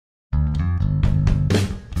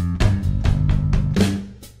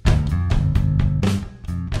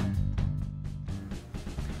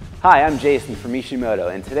Hi, I'm Jason from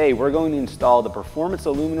Mishimoto, and today we're going to install the performance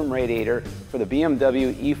aluminum radiator for the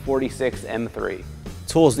BMW E46 M3.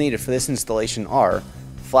 Tools needed for this installation are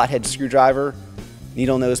flathead screwdriver,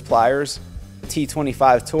 needle nose pliers,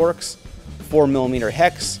 T25 Torx, 4mm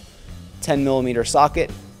hex, 10mm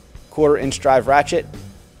socket, 1/4-inch drive ratchet,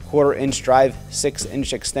 1/4-inch drive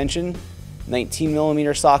 6-inch extension,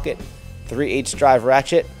 19mm socket, 3/8 drive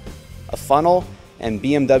ratchet, a funnel, and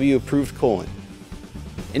BMW approved coolant.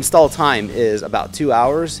 Install time is about 2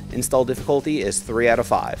 hours. Install difficulty is 3 out of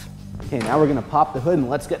 5. Okay, now we're gonna pop the hood and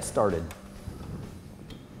let's get started.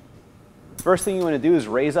 First thing you wanna do is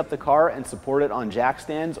raise up the car and support it on jack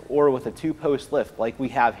stands or with a 2-post lift like we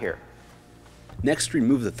have here. Next,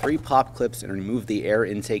 remove the 3 pop clips and remove the air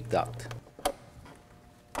intake duct.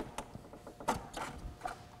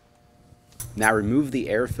 Now remove the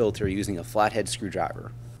air filter using a flathead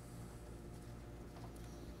screwdriver.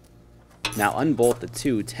 Now unbolt the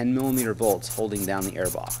 2 10mm bolts holding down the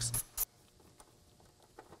airbox.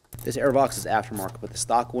 This airbox is aftermarket, but the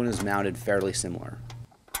stock one is mounted fairly similar.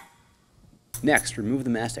 Next, remove the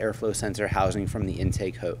mass airflow sensor housing from the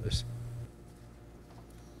intake hose.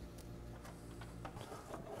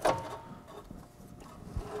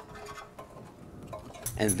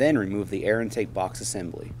 And then remove the air intake box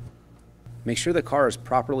assembly. Make sure the car is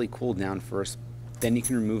properly cooled down first, then you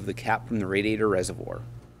can remove the cap from the radiator reservoir.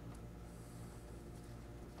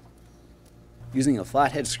 Using a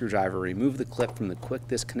flathead screwdriver, remove the clip from the quick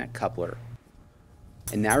disconnect coupler.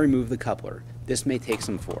 And now remove the coupler. This may take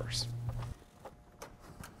some force.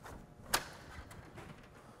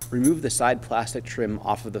 Remove the side plastic trim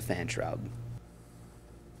off of the fan shroud.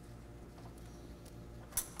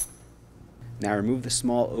 Now remove the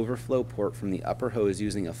small overflow port from the upper hose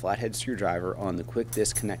using a flathead screwdriver on the quick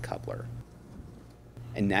disconnect coupler.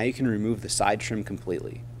 And now you can remove the side trim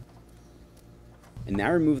completely. And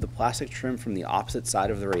now remove the plastic trim from the opposite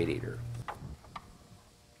side of the radiator.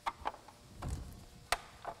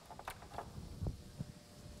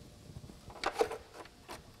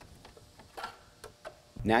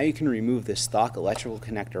 Now you can remove this stock electrical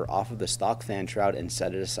connector off of the stock fan shroud and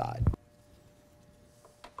set it aside.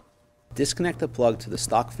 Disconnect the plug to the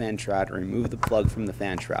stock fan shroud and remove the plug from the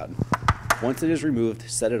fan shroud. Once it is removed,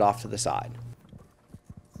 set it off to the side.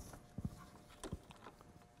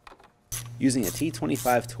 Using a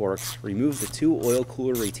T25 Torx, remove the 2 oil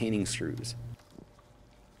cooler retaining screws.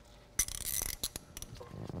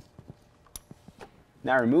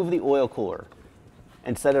 Now remove the oil cooler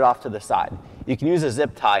and set it off to the side. You can use a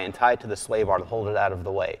zip tie and tie it to the sway bar to hold it out of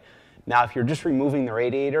the way. Now if you're just removing the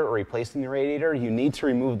radiator or replacing the radiator, you need to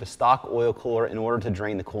remove the stock oil cooler in order to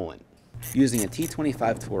drain the coolant. Using a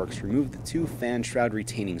T25 Torx, remove the 2 fan shroud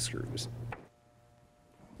retaining screws.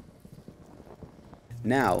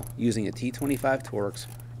 Now, using a T25 Torx,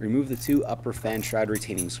 remove the 2 upper fan shroud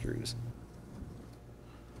retaining screws.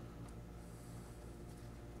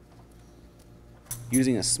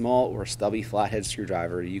 Using a small or stubby flathead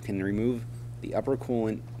screwdriver, you can remove the upper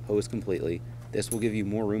coolant hose completely. This will give you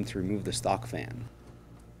more room to remove the stock fan.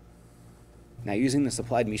 Now using the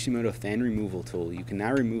supplied Mishimoto fan removal tool, you can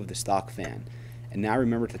now remove the stock fan. And now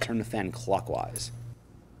remember to turn the fan clockwise.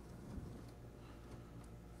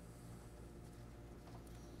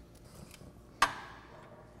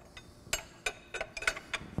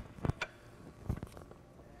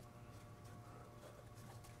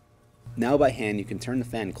 Now by hand you can turn the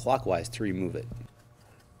fan clockwise to remove it.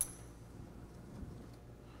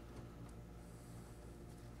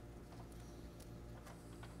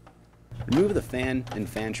 Remove the fan and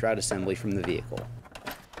fan shroud assembly from the vehicle.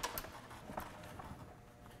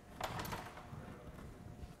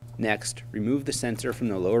 Next, remove the sensor from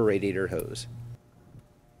the lower radiator hose.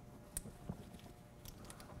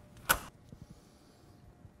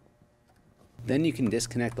 Then you can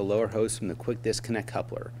disconnect the lower hose from the quick disconnect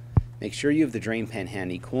coupler. Make sure you have the drain pan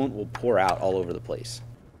handy. Coolant will pour out all over the place.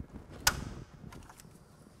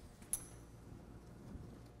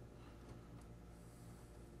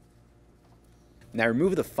 Now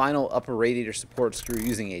remove the final upper radiator support screw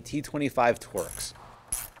using a T25 Torx.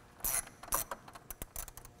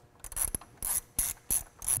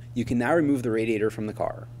 You can now remove the radiator from the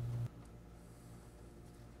car.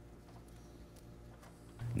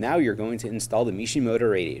 Now you're going to install the Mishimoto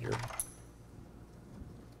radiator.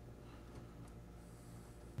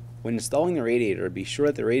 When installing the radiator, be sure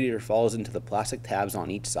that the radiator falls into the plastic tabs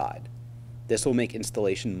on each side. This will make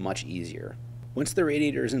installation much easier. Once the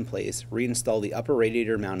radiator is in place, reinstall the upper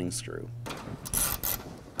radiator mounting screw.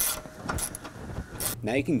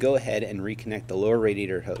 Now you can go ahead and reconnect the lower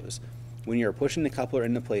radiator hose. When you are pushing the coupler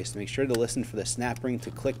into place, make sure to listen for the snap ring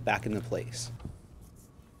to click back into place.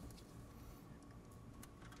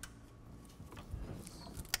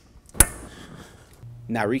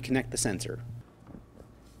 Now reconnect the sensor.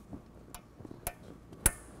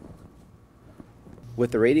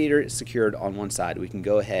 With the radiator secured on one side, we can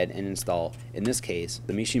go ahead and install, in this case,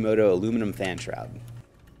 the Mishimoto aluminum fan shroud.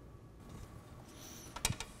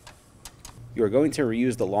 You are going to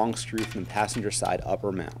reuse the long screw from the passenger side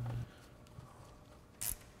upper mount.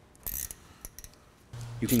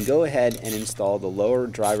 You can go ahead and install the lower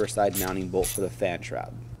driver side mounting bolt for the fan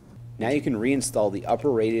shroud. Now you can reinstall the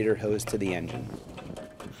upper radiator hose to the engine.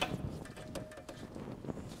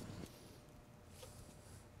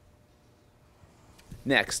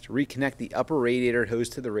 Next, reconnect the upper radiator hose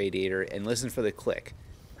to the radiator and listen for the click.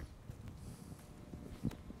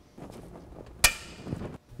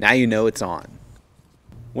 Now you know it's on.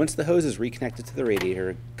 Once the hose is reconnected to the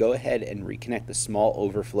radiator, go ahead and reconnect the small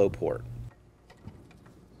overflow port.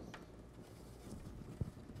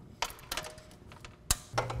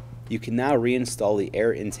 You can now reinstall the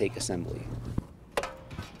air intake assembly.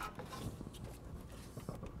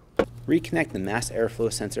 Reconnect the mass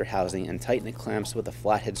airflow sensor housing and tighten the clamps with a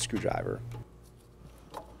flathead screwdriver.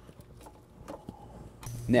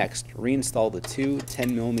 Next, reinstall the two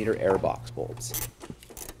 10mm air box bolts.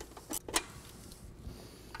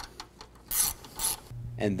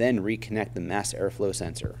 And then reconnect the mass airflow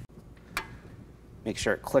sensor. Make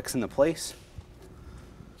sure it clicks into place.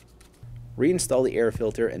 Reinstall the air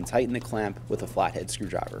filter and tighten the clamp with a flathead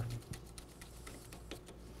screwdriver.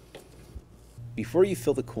 Before you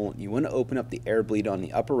fill the coolant, you want to open up the air bleed on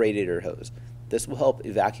the upper radiator hose. This will help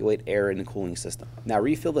evacuate air in the cooling system. Now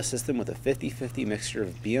refill the system with a 50-50 mixture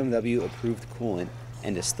of BMW approved coolant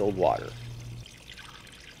and distilled water.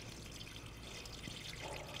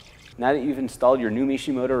 Now that you've installed your new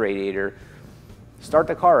Mishimoto radiator, start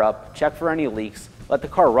the car up, check for any leaks, let the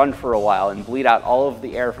car run for a while and bleed out all of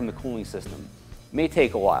the air from the cooling system. It may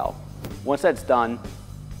take a while. Once that's done,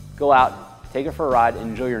 go out, take it for a ride, and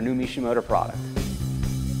enjoy your new Mishimoto product.